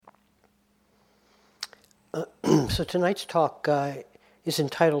So tonight's talk is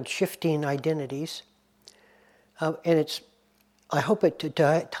entitled Shifting Identities. And I hope to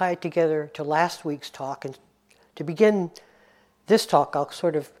tie it together to last week's talk. And to begin this talk, I'll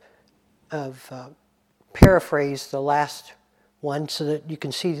sort of paraphrase the last one so that you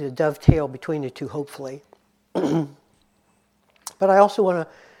can see the dovetail between the two, hopefully. But I also want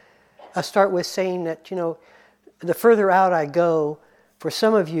to start with saying that, the further out I go, for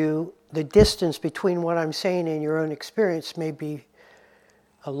some of you, the distance between what I'm saying and your own experience may be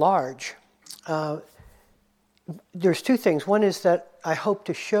large. There's two things. One is that I hope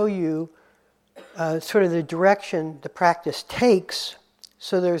to show you sort of the direction the practice takes.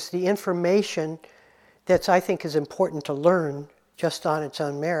 So there's the information that I think is important to learn just on its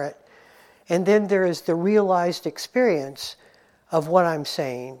own merit. And then there is the realized experience of what I'm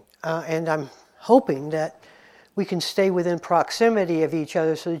saying. And I'm hoping that we can stay within proximity of each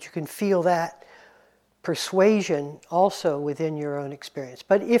other so that you can feel that persuasion also within your own experience.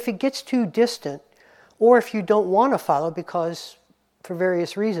 But if it gets too distant, or if you don't want to follow because for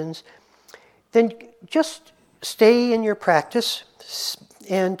various reasons, then just stay in your practice.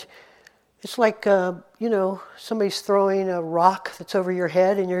 And it's like, somebody's throwing a rock that's over your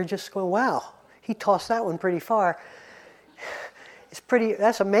head and you're just going, wow, he tossed that one pretty far.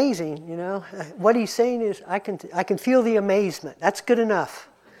 That's amazing, What he's saying is, I can feel the amazement. That's good enough.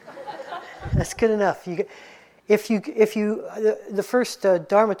 That's good enough. The first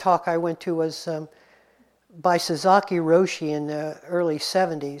Dharma talk I went to was by Sasaki Roshi in the early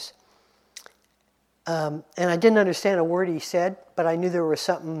 70s. And I didn't understand a word he said, but I knew there was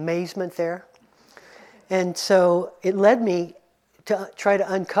some amazement there. And so it led me to try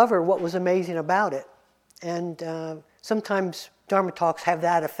to uncover what was amazing about it. And sometimes Dharma talks have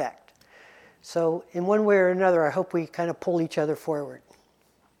that effect. So in one way or another, I hope we kind of pull each other forward.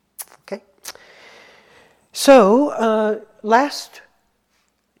 Okay? So last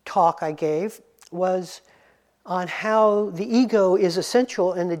talk I gave was on how the ego is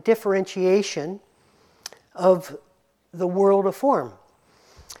essential in the differentiation of the world of form.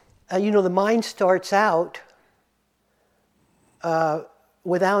 The mind starts out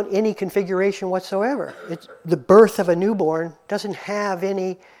without any configuration whatsoever. It's the birth of a newborn doesn't have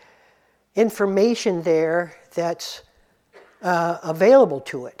any information there that's available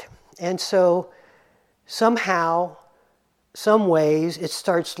to it. And so somehow, some ways, it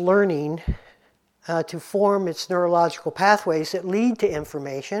starts learning to form its neurological pathways that lead to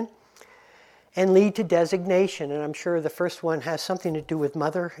information and lead to designation. And I'm sure the first one has something to do with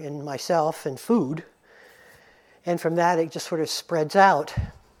mother and myself and food. And from that, it just sort of spreads out.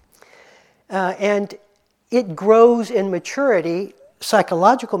 And it grows in maturity,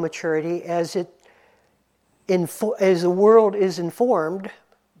 psychological maturity, as the world is informed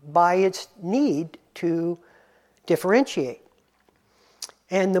by its need to differentiate.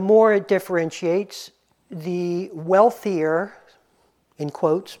 And the more it differentiates, the wealthier, in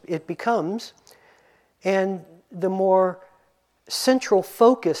quotes, it becomes, and the more central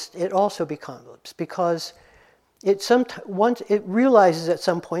focused it also becomes, because once it realizes at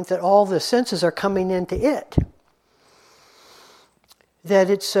some point that all the senses are coming into it, that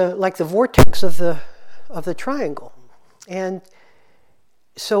it's like the vortex of the triangle, and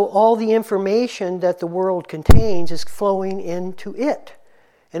so all the information that the world contains is flowing into it,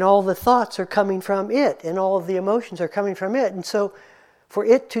 and all the thoughts are coming from it, and all of the emotions are coming from it, and so for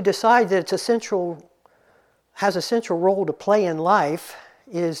it to decide that has a central role to play in life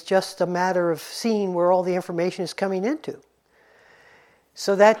is just a matter of seeing where all the information is coming into.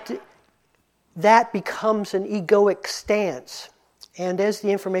 So that becomes an egoic stance. And as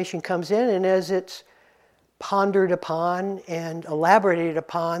the information comes in and as it's pondered upon and elaborated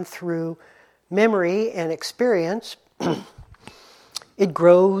upon through memory and experience, it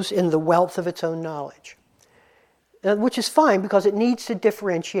grows in the wealth of its own knowledge. Which is fine because it needs to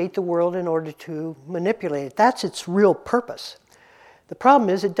differentiate the world in order to manipulate it. That's its real purpose. The problem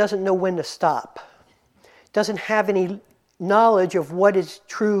is it doesn't know when to stop. It doesn't have any knowledge of what its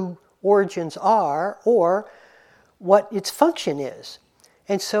true origins are or what its function is.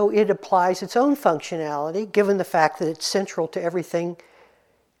 And so it applies its own functionality, given the fact that it's central to everything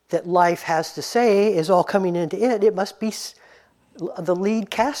that life has to say is all coming into it. It must be the lead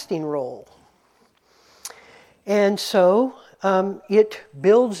casting role. And so it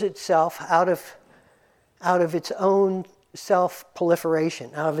builds itself out of its own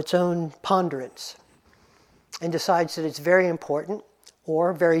self-proliferation, out of its own ponderance, and decides that it's very important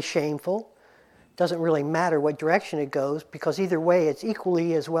or very shameful. Doesn't really matter what direction it goes, because either way it's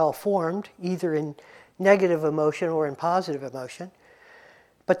equally as well formed, either in negative emotion or in positive emotion.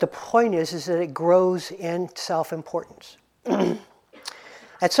 But the point is that it grows in self-importance.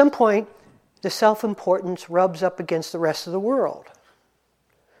 At some point, the self-importance rubs up against the rest of the world.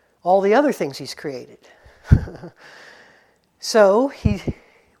 All the other things he's created. So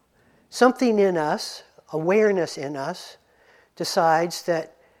something in us, awareness in us, decides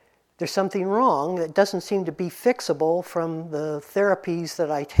that there's something wrong that doesn't seem to be fixable from the therapies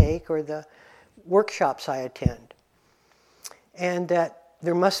that I take or the workshops I attend. And that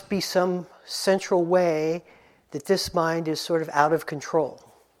there must be some central way that this mind is sort of out of control.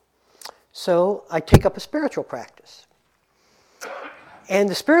 So I take up a spiritual practice. And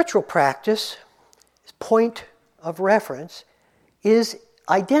the spiritual practice, point of reference, is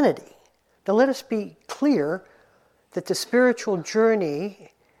identity. Now let us be clear that the spiritual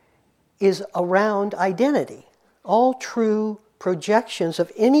journey is around identity. All true projections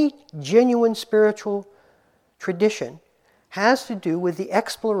of any genuine spiritual tradition has to do with the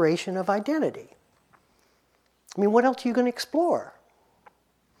exploration of identity. I mean, what else are you going to explore?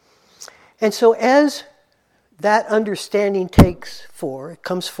 And so as that understanding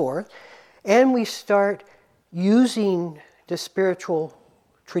comes forth, and we start using the spiritual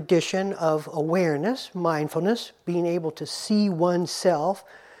tradition of awareness, mindfulness, being able to see oneself,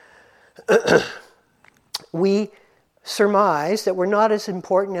 we surmise that we're not as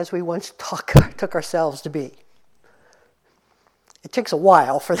important as we once took ourselves to be. It takes a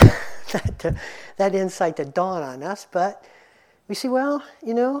while for that insight to dawn on us, but we see, well,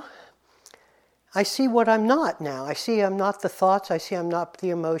 I see what I'm not now. I see I'm not the thoughts. I see I'm not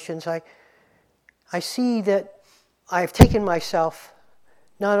the emotions. I see that I've taken myself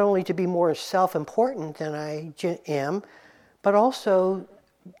not only to be more self-important than I am, but also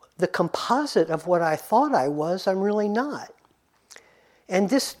the composite of what I thought I was, I'm really not. And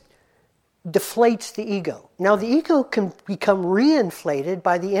this deflates the ego. Now the ego can become reinflated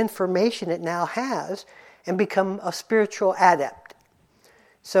by the information it now has and become a spiritual adept.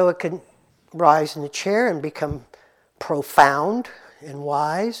 So it can rise in the chair and become profound and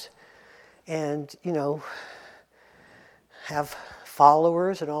wise and, have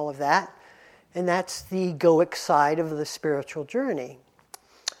followers and all of that. And that's the egoic side of the spiritual journey.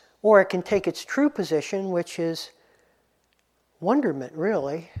 Or it can take its true position, which is wonderment,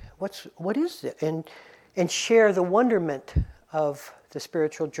 really. What is it? And share the wonderment of the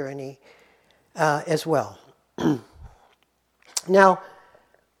spiritual journey as well. Now,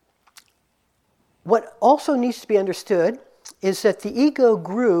 what also needs to be understood is that the ego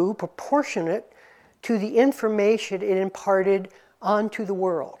grew proportionate to the information it imparted onto the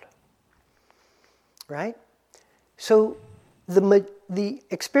world. Right? So the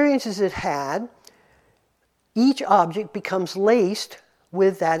experiences it had, each object becomes laced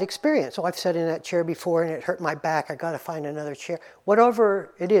with that experience. So I've sat in that chair before and it hurt my back, I got to find another chair.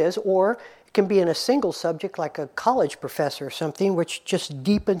 Whatever it is, or it can be in a single subject like a college professor or something, which just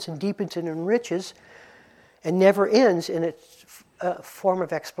deepens and deepens and enriches and never ends in its form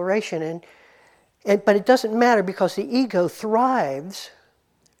of exploration. But it doesn't matter because the ego thrives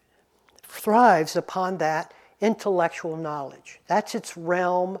upon that intellectual knowledge. That's its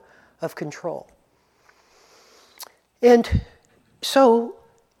realm of control. And so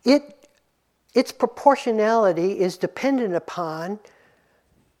its proportionality is dependent upon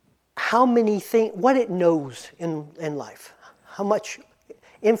what it knows in life, how much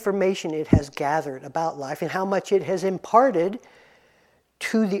information it has gathered about life, and how much it has imparted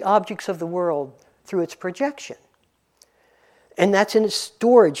to the objects of the world through its projection. And that's in its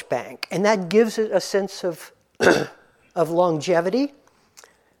storage bank. And that gives it a sense of longevity,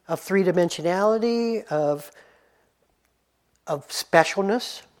 of three-dimensionality, of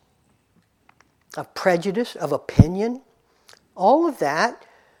specialness, of prejudice, of opinion. All of that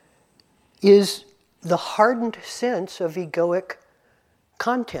is the hardened sense of egoic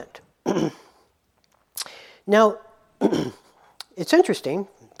content. Now, it's interesting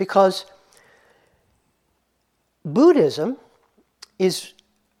because Buddhism is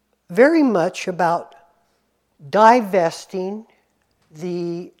very much about divesting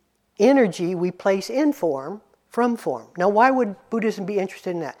the energy we place in form from form. Now, why would Buddhism be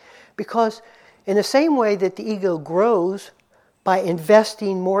interested in that? Because in the same way that the ego grows by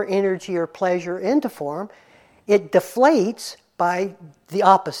investing more energy or pleasure into form, it deflates by the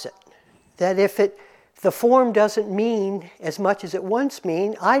opposite. That if the form doesn't mean as much as it once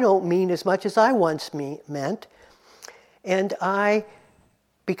meant, I don't mean as much as I once meant, and I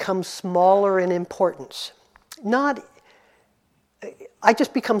become smaller in importance. I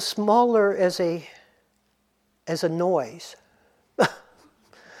just become smaller as a noise.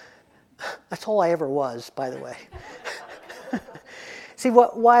 That's all I ever was, by the way. See,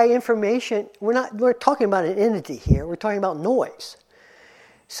 why information, we're talking about an entity here, we're talking about noise.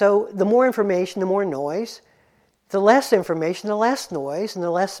 So the more information, the more noise. The less information, the less noise, and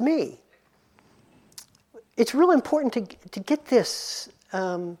the less me. It's real important to get this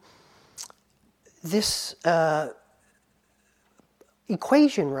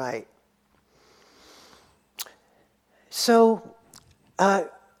equation right. So,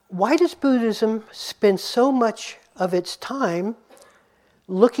 why does Buddhism spend so much of its time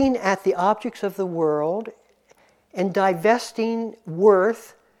looking at the objects of the world and divesting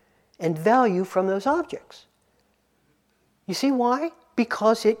worth and value from those objects? You see why?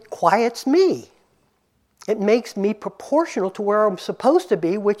 Because it quiets me. It makes me proportional to where I'm supposed to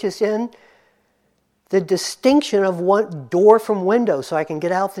be, which is in the distinction of one door from window, so I can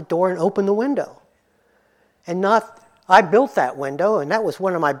get out the door and open the window. And not, I built that window, and that was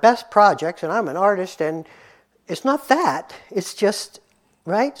one of my best projects, and I'm an artist, and it's not that. It's just,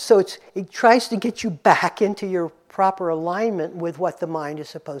 right? So it tries to get you back into your proper alignment with what the mind is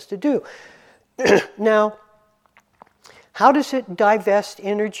supposed to do. Now, how does it divest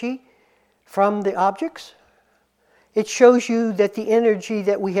energy from the objects? It shows you that the energy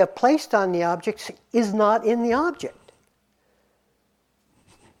that we have placed on the objects is not in the object.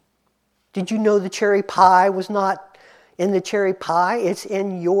 Did you know the cherry pie was not in the cherry pie? It's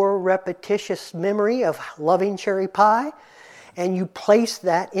in your repetitious memory of loving cherry pie. And you place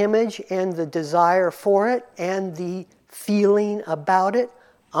that image and the desire for it and the feeling about it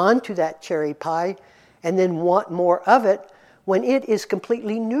onto that cherry pie, and then want more of it when it is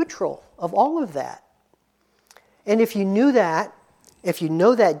completely neutral of all of that. And if you knew that, if you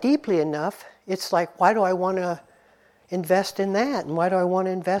know that deeply enough, it's like, why do I want to invest in that? And why do I want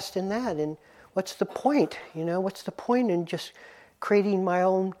to invest in that? And what's the point? You know, what's the point in just creating my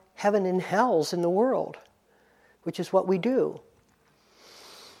own heaven and hells in the world, which is what we do.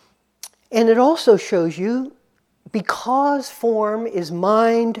 And it also shows you, because form is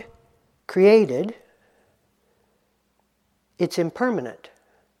mind created, it's impermanent.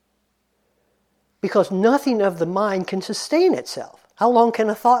 Because nothing of the mind can sustain itself. How long can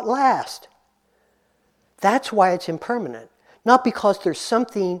a thought last? That's why it's impermanent. Not because there's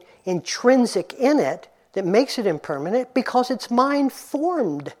something intrinsic in it that makes it impermanent, because it's mind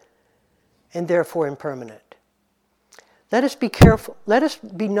formed and therefore impermanent. Let us be careful. Let us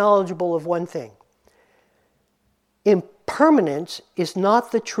be knowledgeable of one thing. Impermanence is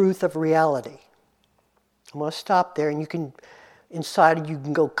not the truth of reality. I'm going to stop there, and you can, inside you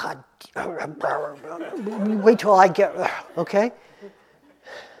can go, God, wait till I get, okay?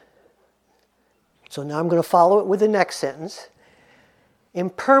 So now I'm going to follow it with the next sentence.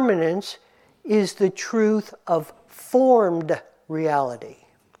 Impermanence is the truth of formed reality.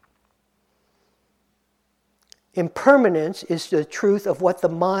 Impermanence is the truth of what the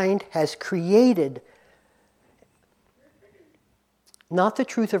mind has created, not the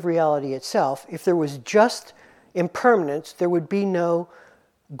truth of reality itself. If there was just impermanence, there would be no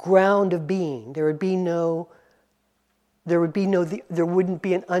ground of being. There wouldn't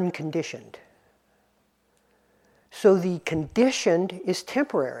be an unconditioned. So the conditioned is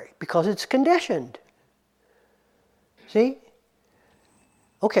temporary because it's conditioned. See?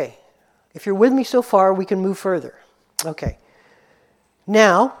 Okay. If you're with me so far, we can move further. Okay.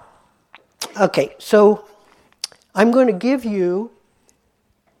 Now, okay, so I'm going to give you,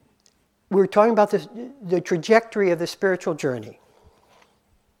 we're talking about the trajectory of the spiritual journey.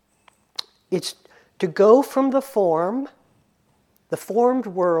 It's to go from the formed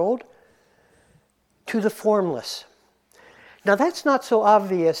world, to the formless. Now that's not so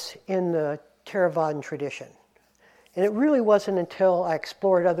obvious in the Theravadan tradition. And it really wasn't until I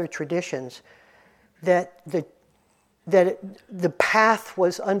explored other traditions that the path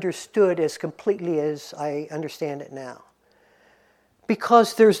was understood as completely as I understand it now.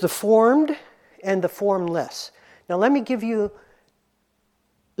 Because there's the formed and the formless. Now let me give you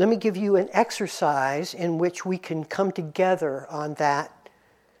an exercise in which we can come together on that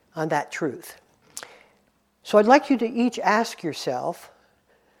truth. So I'd like you to each ask yourself,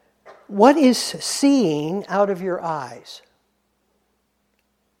 what is seeing out of your eyes?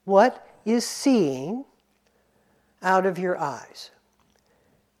 What is seeing out of your eyes?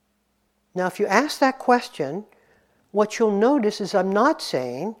 Now, if you ask that question, what you'll notice is I'm not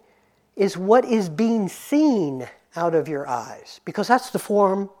saying is what is being seen out of your eyes, because that's the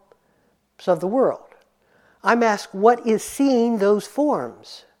forms of the world. I'm asked what is seeing those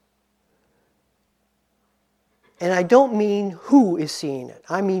forms. And I don't mean who is seeing it.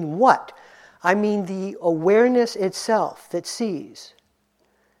 I mean what? I mean the awareness itself that sees.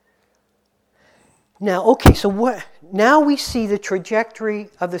 Now, okay, so now we see the trajectory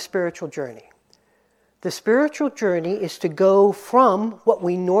of the spiritual journey. The spiritual journey is to go from what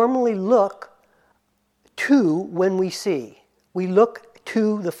we normally look to when we see. We look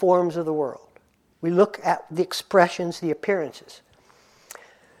to the forms of the world. We look at the expressions, the appearances.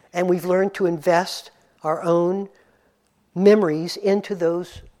 And we've learned to invest our own memories into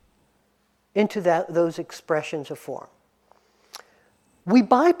those expressions of form. We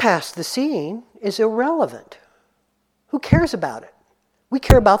bypass the seeing is irrelevant. Who cares about it? We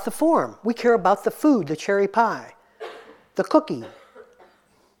care about the form. We care about the food, the cherry pie, the cookie,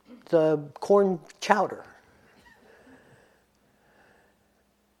 the corn chowder.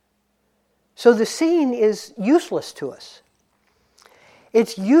 So the seeing is useless to us.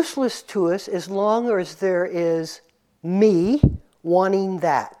 It's useless to us as long as there is me wanting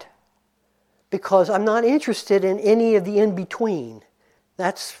that. Because I'm not interested in any of the in-between.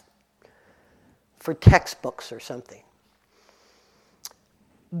 That's for textbooks or something.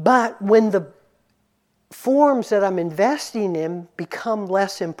 But when the forms that I'm investing in become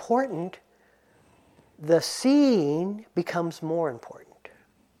less important, the seeing becomes more important.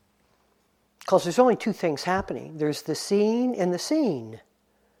 Because there's only two things happening. There's the seeing and the seen.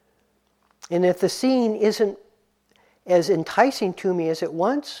 And if the seeing isn't as enticing to me as it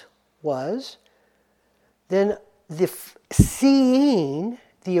once was, then the seeing,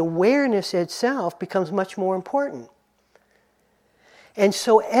 the awareness itself, becomes much more important. And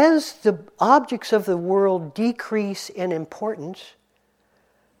so as the objects of the world decrease in importance,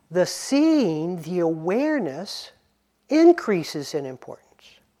 the seeing, the awareness, increases in importance.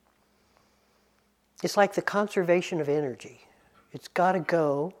 It's like the conservation of energy. It's got to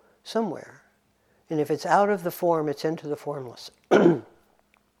go somewhere. And if it's out of the form, it's into the formless.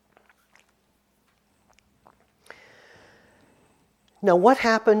 Now, what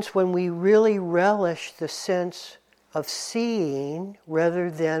happens when we really relish the sense of seeing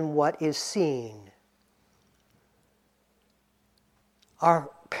rather than what is seen? Our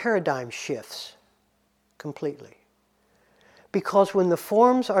paradigm shifts completely. Because when the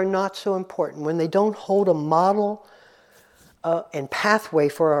forms are not so important, when they don't hold a model and pathway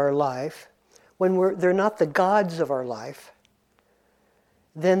for our life, when they're not the gods of our life,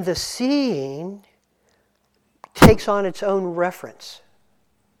 then the seeing takes on its own reference,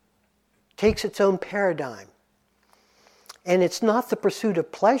 takes its own paradigm. And it's not the pursuit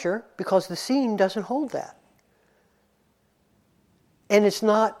of pleasure, because the seeing doesn't hold that. And it's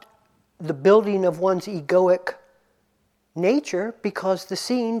not the building of one's egoic nature, because the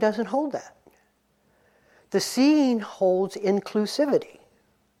seeing doesn't hold that. The seeing holds inclusivity.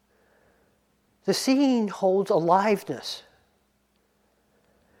 The seeing holds aliveness.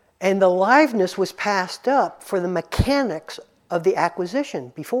 And the aliveness was passed up for the mechanics of the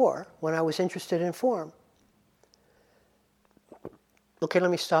acquisition before, when I was interested in form. Okay,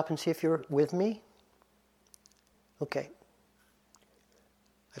 let me stop and see if you're with me. Okay.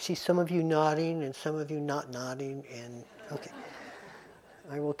 I see some of you nodding and some of you not nodding, and okay.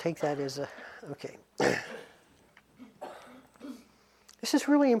 I will take that as a, okay. This is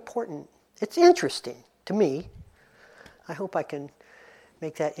really important. It's interesting to me. I hope I can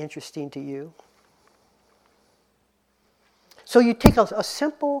make that interesting to you. So you take a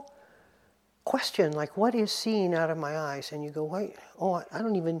simple question like, what is seeing out of my eyes? And you go, wait, I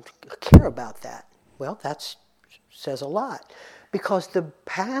don't even care about that. Well, that says a lot. Because the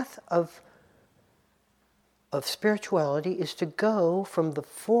path of spirituality is to go from the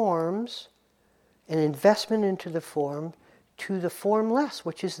forms, an investment into the form, to the formless,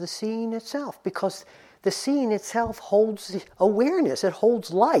 which is the seeing itself. Because the seeing itself holds awareness, it holds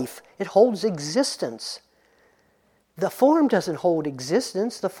life, it holds existence. The form doesn't hold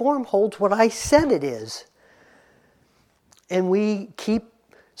existence, the form holds what I said it is. And we keep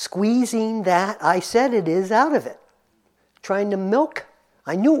squeezing that I said it is out of it. Trying to milk.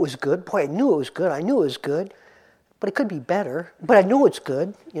 I knew it was good. Boy, I knew it was good. I knew it was good. But it could be better. But I know it's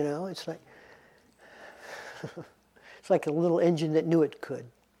good. You know, it's like it's like a little engine that knew it could.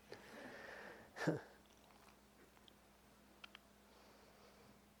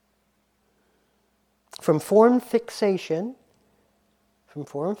 From form fixation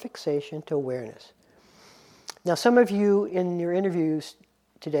to awareness. Now, some of you in your interviews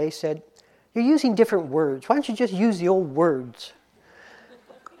today said, you're using different words. Why don't you just use the old words?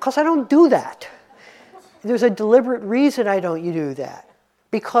 Because I don't do that. There's a deliberate reason I don't do that.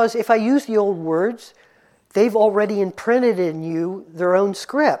 Because if I use the old words, they've already imprinted in you their own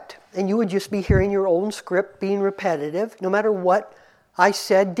script. And you would just be hearing your own script being repetitive, no matter what I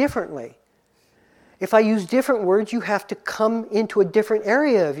said differently. If I use different words, you have to come into a different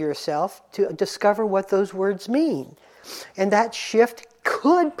area of yourself to discover what those words mean. And that shift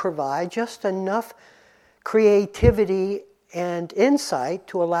could provide just enough creativity and insight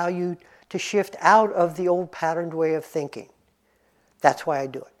to allow you to shift out of the old patterned way of thinking. That's why I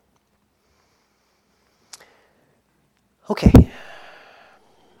do it. Okay.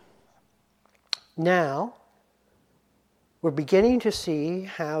 Now, we're beginning to see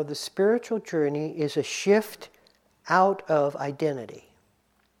how the spiritual journey is a shift out of identity.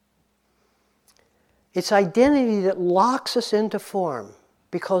 It's identity that locks us into form,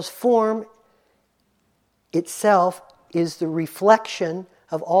 because form itself is the reflection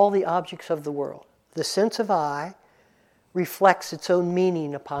of all the objects of the world. The sense of I reflects its own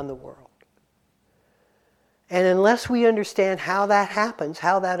meaning upon the world. And unless we understand how that happens,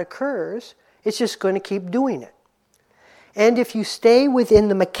 how that occurs, it's just going to keep doing it. And if you stay within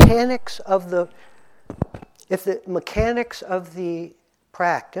the mechanics of the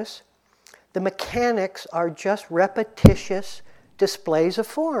practice, the mechanics are just repetitious displays of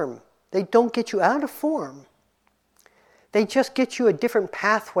form. They don't get you out of form. They just get you a different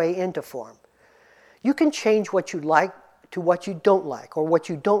pathway into form. You can change what you like to what you don't like, or what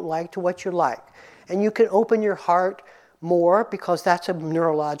you don't like to what you like. And you can open your heart more, because that's a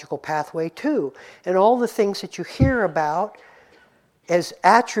neurological pathway too. And all the things that you hear about as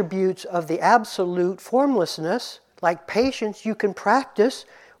attributes of the absolute formlessness, like patience, you can practice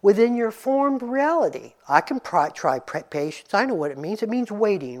within your formed reality. I can try patience. I know what it means. It means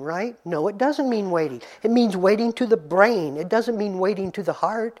waiting, right? No, it doesn't mean waiting. It means waiting to the brain. It doesn't mean waiting to the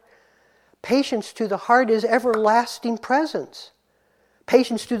heart. Patience to the heart is everlasting presence.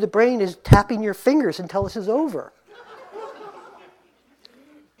 Patience to the brain is tapping your fingers until this is over.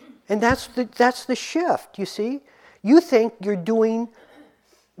 And that's the shift, you see. You think you're doing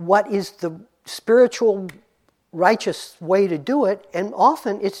what is the spiritual, righteous way to do it, and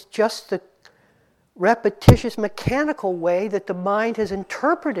often it's just the repetitious, mechanical way that the mind has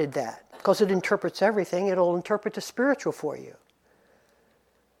interpreted that. Because it interprets everything, it'll interpret the spiritual for you.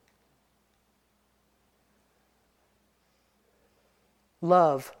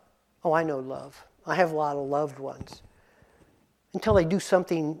 Love. Oh, I know love. I have a lot of loved ones. Until they do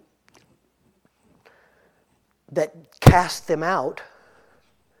something that casts them out.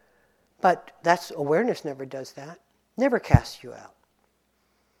 But awareness never does that. Never casts you out.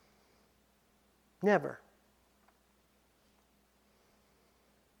 Never.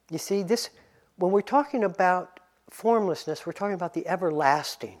 You see, when we're talking about formlessness, we're talking about the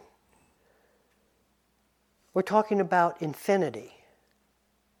everlasting. We're talking about infinity.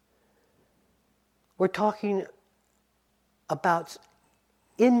 We're talking about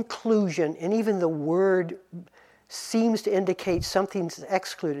inclusion, and even the word seems to indicate something's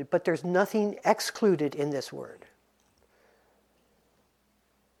excluded, but there's nothing excluded in this word.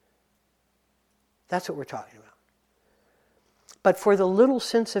 That's what we're talking about. But for the little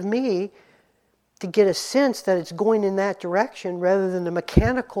sense of me to get a sense that it's going in that direction rather than the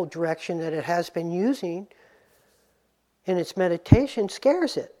mechanical direction that it has been using in its meditation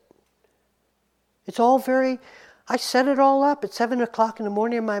scares it. It's all I set it all up at 7 o'clock in the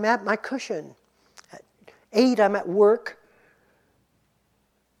morning. I'm at my cushion. At 8, I'm at work.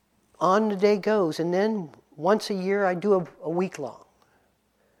 On the day goes. And then once a year, I do a week long.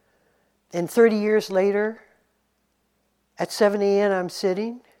 And 30 years later, at 7 a.m., I'm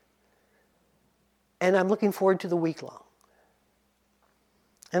sitting. And I'm looking forward to the week long.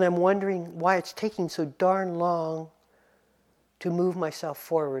 And I'm wondering why it's taking so darn long to move myself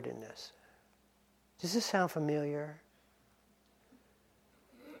forward in this. Does this sound familiar?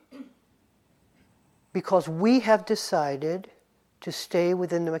 Because we have decided to stay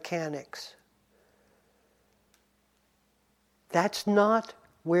within the mechanics. That's not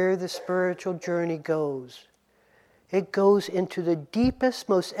where the spiritual journey goes. It goes into the deepest,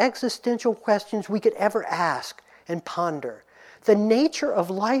 most existential questions we could ever ask and ponder. The nature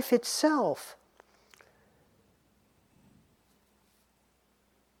of life itself.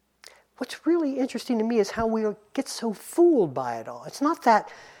 What's really interesting to me is how we get so fooled by it all. It's not that,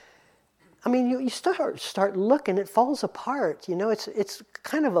 I mean, you start looking, it falls apart. You know, it's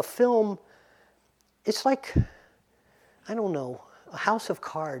kind of a film. It's like, I don't know, a house of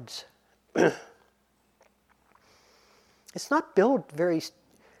cards. It's not built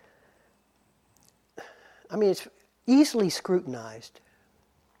it's easily scrutinized.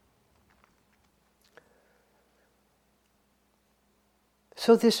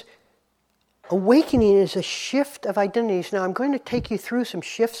 So this awakening is a shift of identities. Now I'm going to take you through some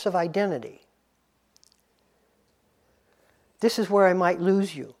shifts of identity. This is where I might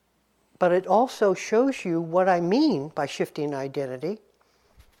lose you. but it also shows you what I mean by shifting identity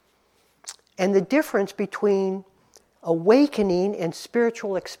and the difference between awakening and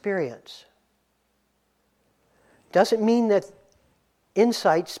spiritual experience. Doesn't mean that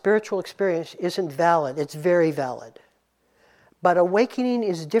insight, spiritual experience, isn't valid. It's very valid. But awakening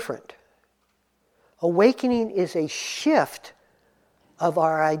is different. Awakening is a shift of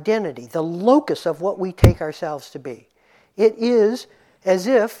our identity, the locus of what we take ourselves to be. It is as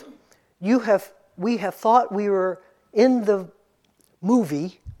if we have thought we were in the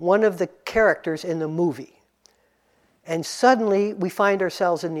movie, one of the characters in the movie, and suddenly we find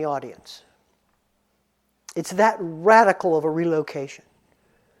ourselves in the audience. It's that radical of a relocation,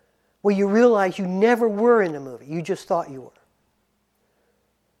 where you realize you never were in the movie, you just thought you were.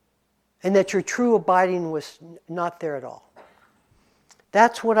 And that your true abiding was not there at all.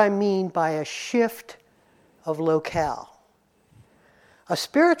 That's what I mean by a shift of locale. A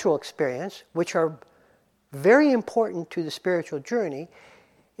spiritual experience, which are very important to the spiritual journey,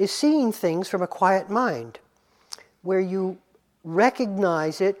 is seeing things from a quiet mind, where you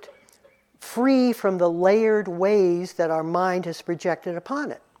recognize it free from the layered ways that our mind has projected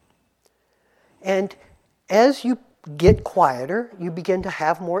upon it. And as you get quieter, you begin to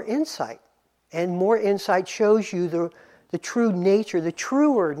have more insight. And more insight shows you the true nature, the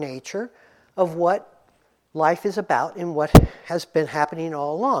truer nature of what life is about and what has been happening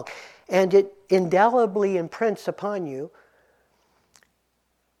all along. And it indelibly imprints upon you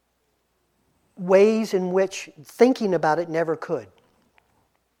ways in which thinking about it never could.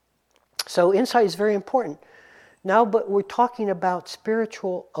 So insight is very important. Now, but we're talking about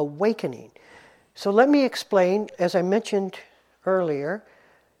spiritual awakening. So let me explain, as I mentioned earlier,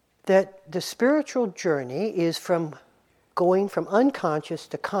 that the spiritual journey is from going from unconscious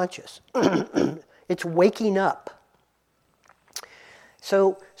to conscious. It's waking up.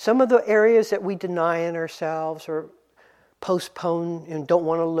 So some of the areas that we deny in ourselves or postpone and don't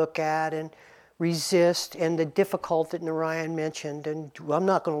want to look at and resist, and the difficult that Narayan mentioned, and I'm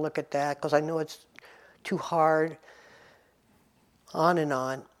not going to look at that because I know it's too hard, on and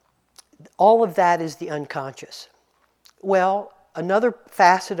on. All of that is the unconscious. Well, another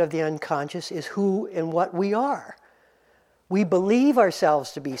facet of the unconscious is who and what we are. We believe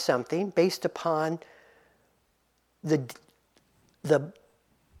ourselves to be something based upon the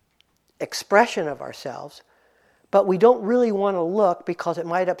expression of ourselves, but we don't really want to look because it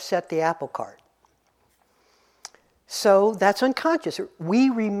might upset the apple cart. So that's unconscious. We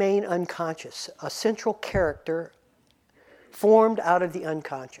remain unconscious, a central character formed out of the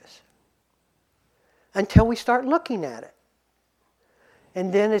unconscious, until we start looking at it.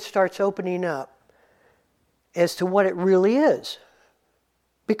 And then it starts opening up as to what it really is,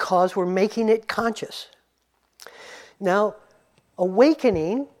 because we're making it conscious. Now,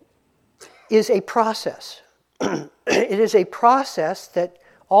 awakening is a process. It is a process that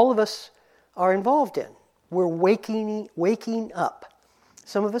all of us are involved in. We're waking up.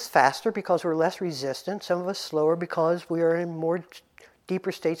 Some of us faster because we're less resistant. Some of us slower because we are in more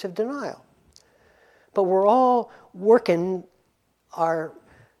deeper states of denial. But we're all working our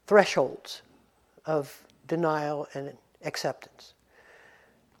thresholds of denial and acceptance.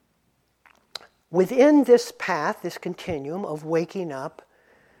 Within this path, this continuum of waking up,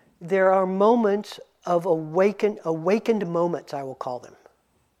 there are moments of awakened moments, I will call them.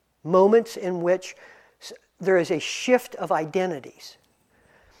 Moments in which there is a shift of identities.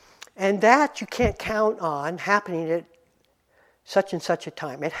 And that you can't count on happening at such and such a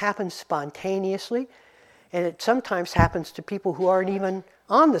time. It happens spontaneously, and it sometimes happens to people who aren't even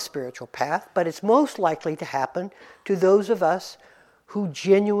on the spiritual path, but it's most likely to happen to those of us who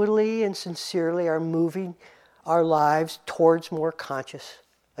genuinely and sincerely are moving our lives towards more conscious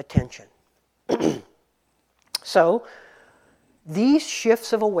attention. So, these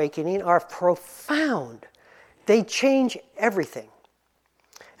shifts of awakening are profound. They change everything.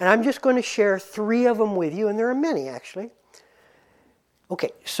 And I'm just going to share 3 of them with you, and there are many actually.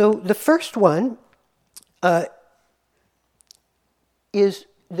 Okay, so the first one is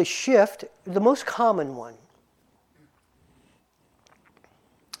the shift, the most common one,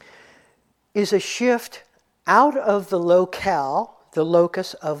 is a shift out of the locale, the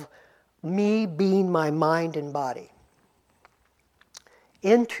locus of me being my mind and body,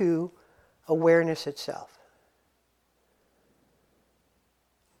 into awareness itself.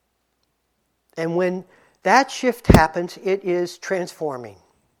 And when that shift happens, it is transforming.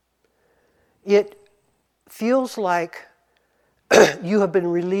 It feels like you have been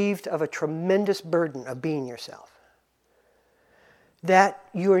relieved of a tremendous burden of being yourself. That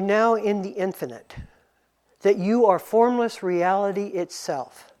you are now in the infinite. That you are formless reality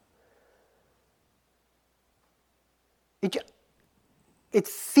itself. it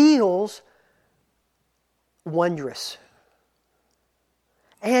feels wondrous.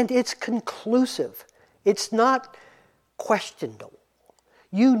 And it's conclusive. It's not questionable.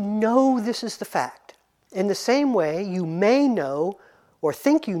 You know this is the fact. In the same way, you may know or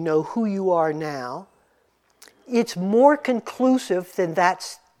think you know who you are now. It's more conclusive than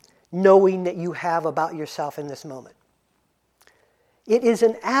that knowing that you have about yourself in this moment. It is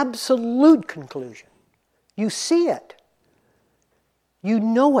an absolute conclusion. You see it. You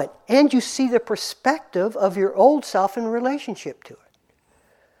know it. And you see the perspective of your old self in relationship to it.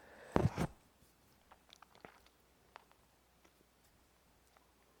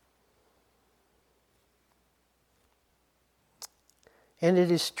 And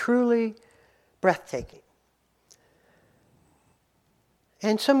it is truly breathtaking.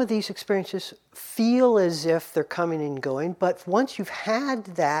 And some of these experiences feel as if they're coming and going, but once you've had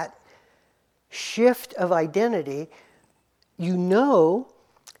that shift of identity, you know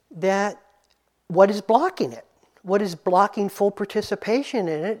that what is blocking it, what is blocking full participation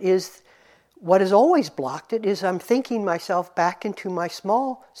in it is what has always blocked it is I'm thinking myself back into my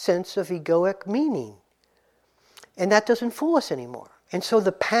small sense of egoic meaning. And that doesn't fool us anymore. And so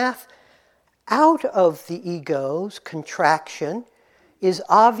the path out of the ego's contraction is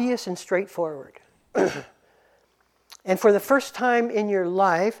obvious and straightforward. And for the first time in your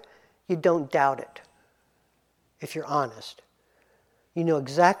life, you don't doubt it. If you're honest. You know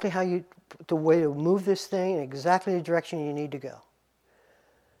exactly the way to move this thing and exactly the direction you need to go.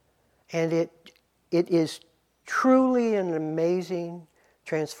 And it is truly an amazing,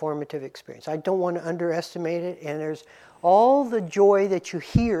 transformative experience. I don't want to underestimate it, and there's all the joy that you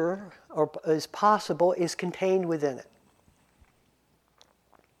hear or is possible is contained within it.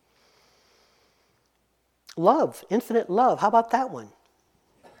 Love, infinite love. How about that one?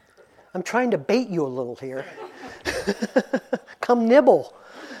 I'm trying to bait you a little here. Come nibble.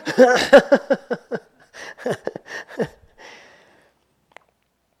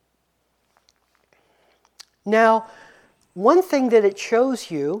 Now, one thing that it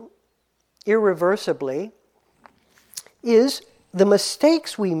shows you irreversibly is the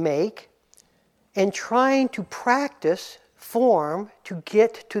mistakes we make in trying to practice form to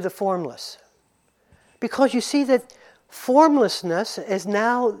get to the formless. Because you see that formlessness is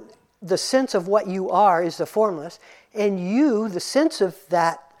now the sense of what you are is the formless, and you, the sense of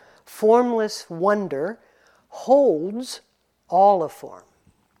that formless wonder, holds all of form.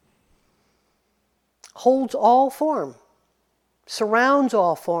 Holds all form. Surrounds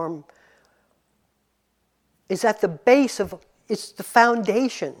all form. Is at the base of, it's the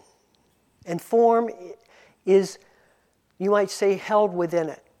foundation. And form is, you might say, held within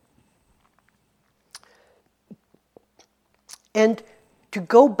it. And to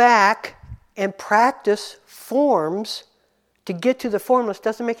go back and practice forms to get to the formless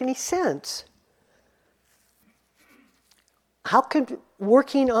doesn't make any sense. How could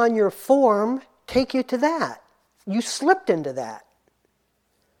working on your form take you to that? You slipped into that.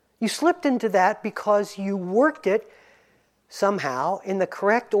 You slipped into that because you worked it somehow in the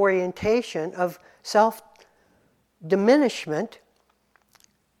correct orientation of self-diminishment,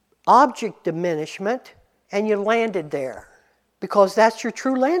 object diminishment, and you landed there. Because that's your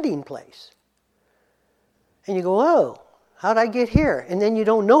true landing place. And you go, oh, how'd I get here? And then you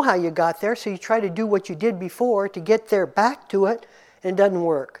don't know how you got there, so you try to do what you did before to get there back to it, and it doesn't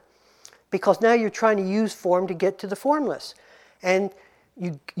work. Because now you're trying to use form to get to the formless. And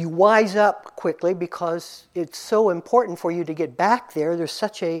you wise up quickly because it's so important for you to get back there. There's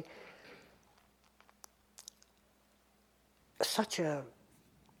such a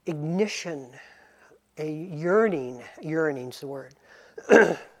ignition, a yearning's the word,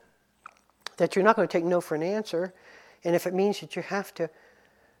 that you're not going to take no for an answer. And if it means that you have to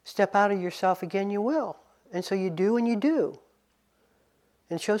step out of yourself again, you will. And so you do and you do.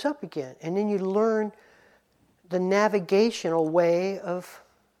 And it shows up again. And then you learn the navigational way of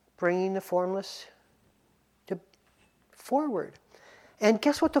bringing the formless forward. And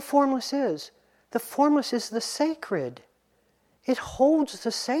guess what the formless is? The formless is the sacred. It holds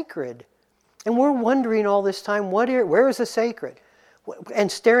the sacred. And we're wondering all this time, where is the sacred?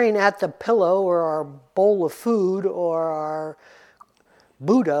 And staring at the pillow or our bowl of food or our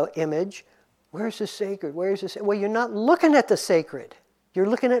Buddha image, where's the sacred? Where's the? Well, you're not looking at the sacred. You're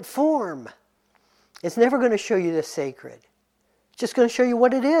looking at form. It's never going to show you the sacred. It's just going to show you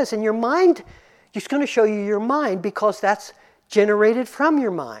what it is. And your mind, it's going to show you your mind because that's generated from your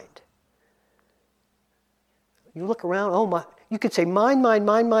mind. You look around, you could say mind, mind,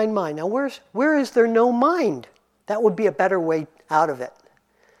 mind, mind, mind. Now where is there no mind? That would be a better way out of it.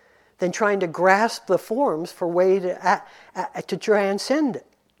 than trying to grasp the forms for a way to transcend it.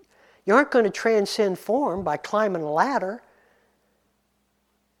 You aren't going to transcend form by climbing a ladder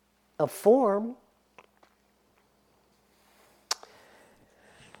of form.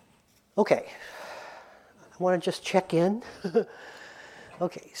 Okay, I want to just check in.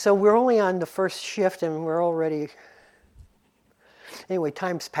 Okay, so we're only on the first shift and we're already... Anyway,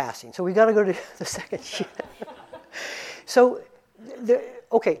 time's passing. So we got to go to the second shift. So,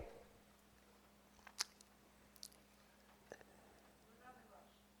 okay.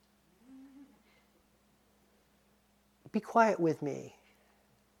 Be quiet with me.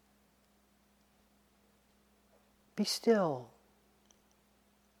 Be still.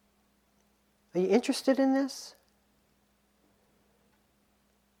 Are you interested in this?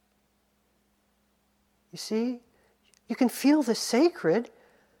 You see? You can feel the sacred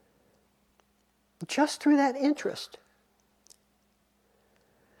just through that interest.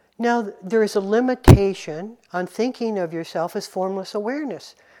 Now, there is a limitation on thinking of yourself as formless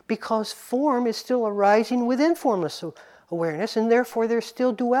awareness, because form is still arising within formless awareness, and therefore there's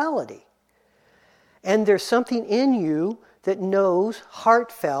still duality. And there's something in you that knows,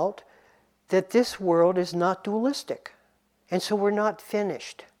 heartfelt, that this world is not dualistic. And so we're not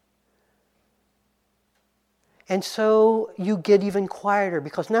finished. And so you get even quieter,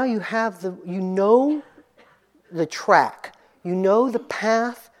 because now you know the track, you know the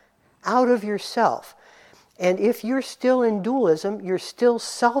path out of yourself. And if you're still in dualism, you're still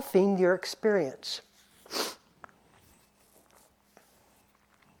selfing your experience.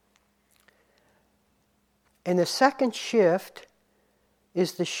 And the second shift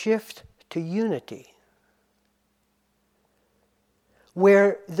is the shift to unity,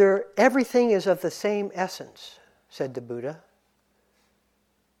 where everything is of the same essence, said the Buddha.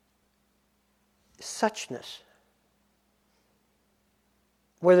 Suchness.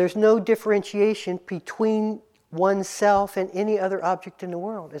 Where there's no differentiation between oneself and any other object in the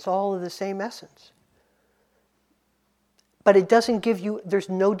world. It's all of the same essence. But it doesn't give you, there's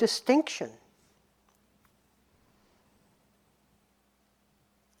no distinction.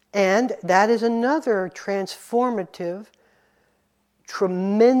 And that is another transformative,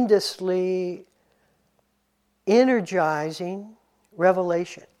 tremendously energizing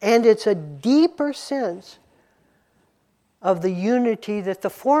revelation. And it's a deeper sense of the unity that the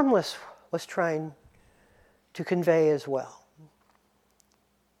formless was trying to convey as well.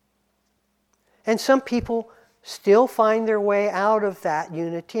 And some people still find their way out of that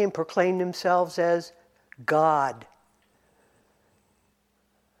unity and proclaim themselves as God.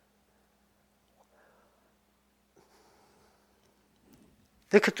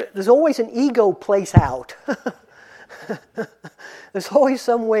 There's always an ego place out. There's always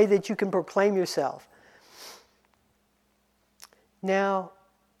some way that you can proclaim yourself. Now,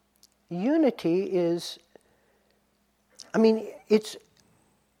 unity is, it's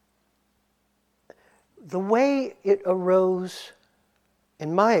the way it arose,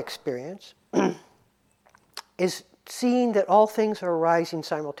 in my experience, is seeing that all things are arising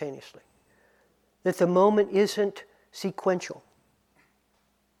simultaneously. That the moment isn't sequential.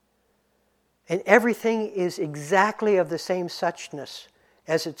 And everything is exactly of the same suchness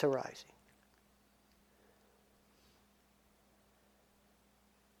as it's arising.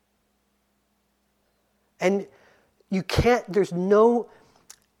 And there's no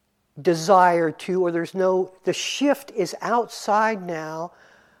desire to, or the shift is outside now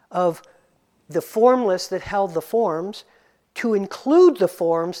of the formless that held the forms to include the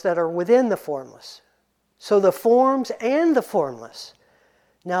forms that are within the formless. So the forms and the formless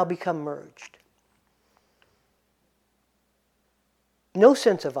now become merged. No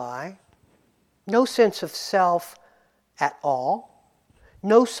sense of I, no sense of self at all,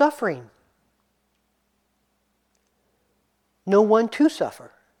 no suffering. No one to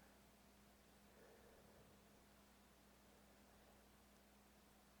suffer.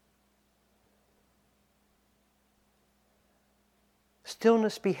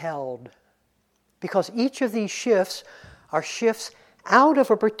 Stillness beheld. Because each of these shifts are shifts out of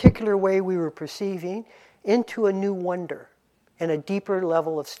a particular way we were perceiving into a new wonder and a deeper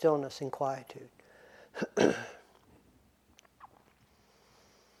level of stillness and quietude.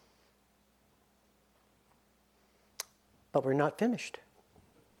 But we're not finished.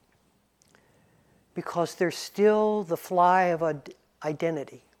 Because there's still the fly of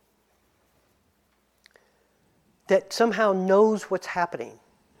identity that somehow knows what's happening,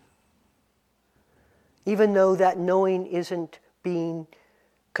 even though that knowing isn't being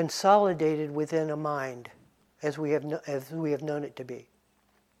consolidated within a mind as we have known it to be.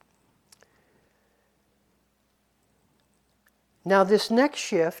 Now this next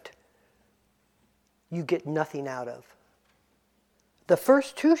shift you get nothing out of. The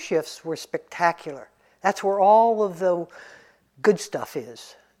first 2 shifts were spectacular. That's where all of the good stuff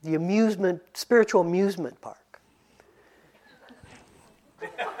is. The amusement, spiritual amusement park.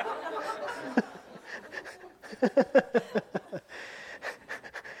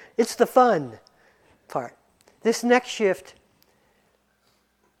 It's the fun part. This next shift,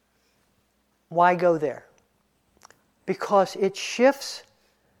 why go there? Because it shifts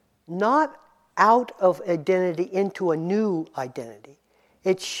not out of identity into a new identity.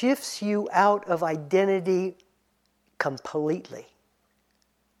 It shifts you out of identity completely.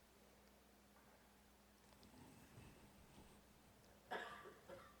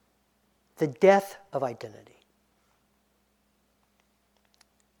 The death of identity.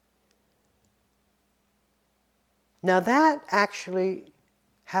 Now that actually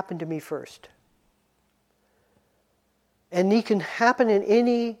happened to me first. And it can happen in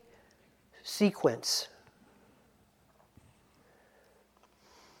any sequence.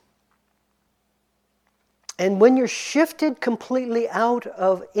 And when you're shifted completely out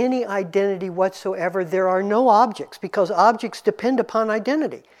of any identity whatsoever, there are no objects, because objects depend upon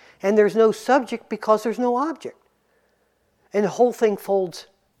identity. And there's no subject because there's no object. And the whole thing folds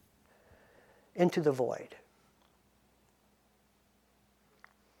into the void.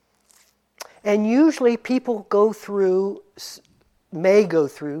 And usually people may go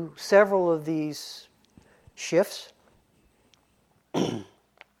through several of these shifts.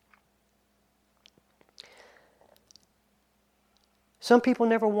 Some people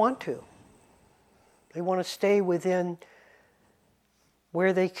never want to. They want to stay within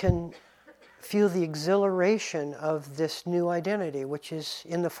where they can feel the exhilaration of this new identity, which is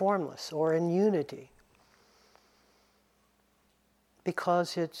in the formless or in unity.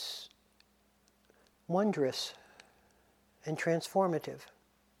 Because it's wondrous and transformative.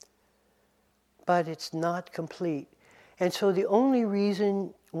 But it's not complete. And so the only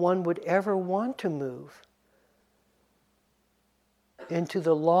reason one would ever want to move into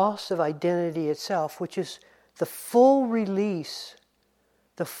the loss of identity itself, which is the full release,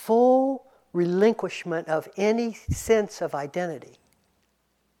 the full relinquishment of any sense of identity,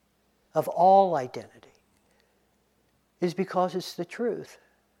 of all identity, is because it's the truth.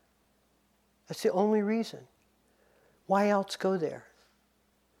 That's the only reason. Why else go there?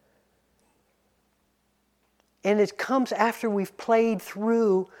 And it comes after we've played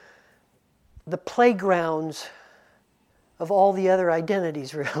through the playgrounds of all the other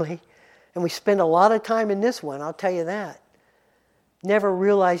identities, really. And we spend a lot of time in this one, I'll tell you that. Never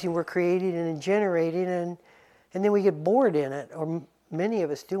realizing we're created and generated, and then we get bored in it, or many of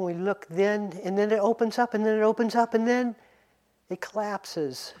us do, and we look then, and then it opens up, and then it opens up, and then it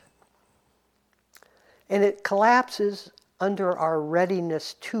collapses. And it collapses under our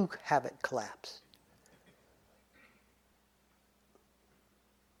readiness to have it collapse.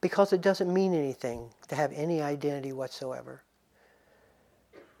 Because it doesn't mean anything to have any identity whatsoever.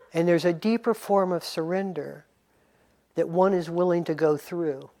 And there's a deeper form of surrender that one is willing to go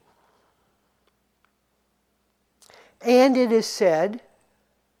through. And it is said,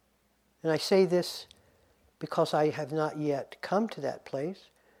 and I say this because I have not yet come to that place,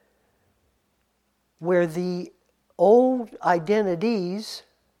 where the old identities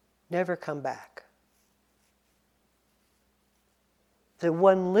never come back. That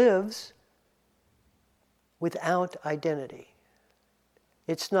one lives without identity.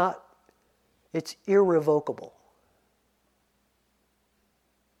 It's irrevocable.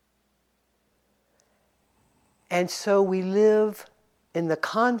 And so we live in the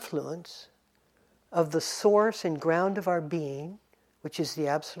confluence of the source and ground of our being, which is the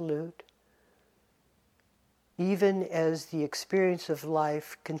Absolute, even as the experience of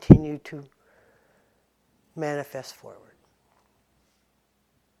life continue to manifest forward.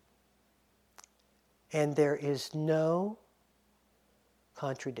 And there is no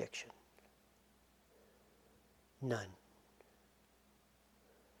contradiction. None.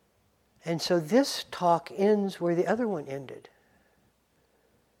 And so this talk ends where the other one ended.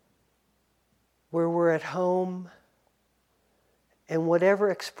 Where we're at home and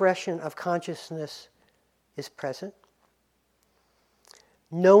whatever expression of consciousness is present.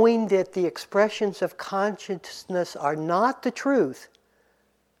 Knowing that the expressions of consciousness are not the truth.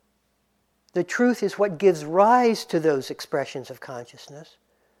 The truth is what gives rise to those expressions of consciousness.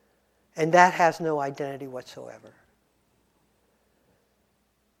 And that has no identity whatsoever.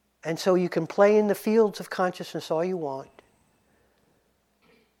 And so you can play in the fields of consciousness all you want.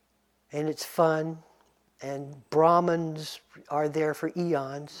 And it's fun. And Brahmins are there for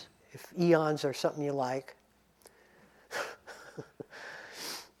eons, if eons are something you like.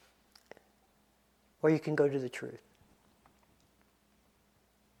 or you can go to the truth.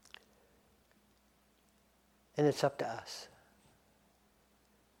 And it's up to us.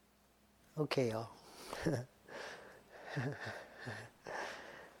 Okay, y'all.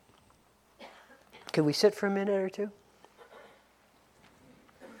 Can we sit for a minute or two?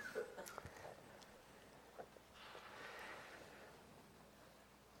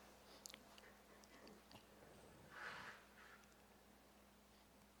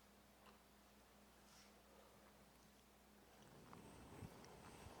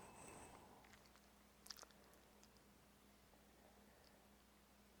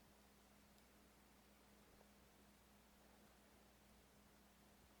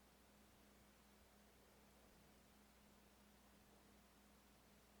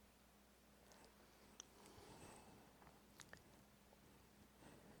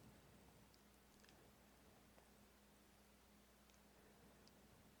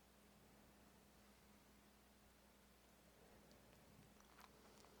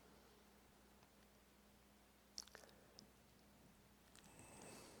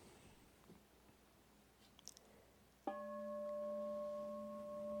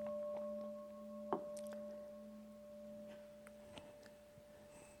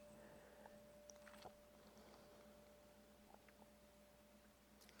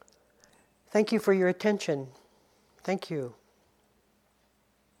 Thank you for your attention. Thank you.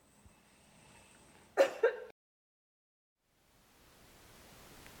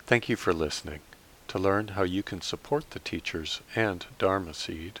 Thank you for listening. To learn how you can support the teachers and Dharma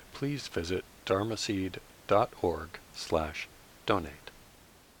Seed, please visit dharmaseed.org/donate.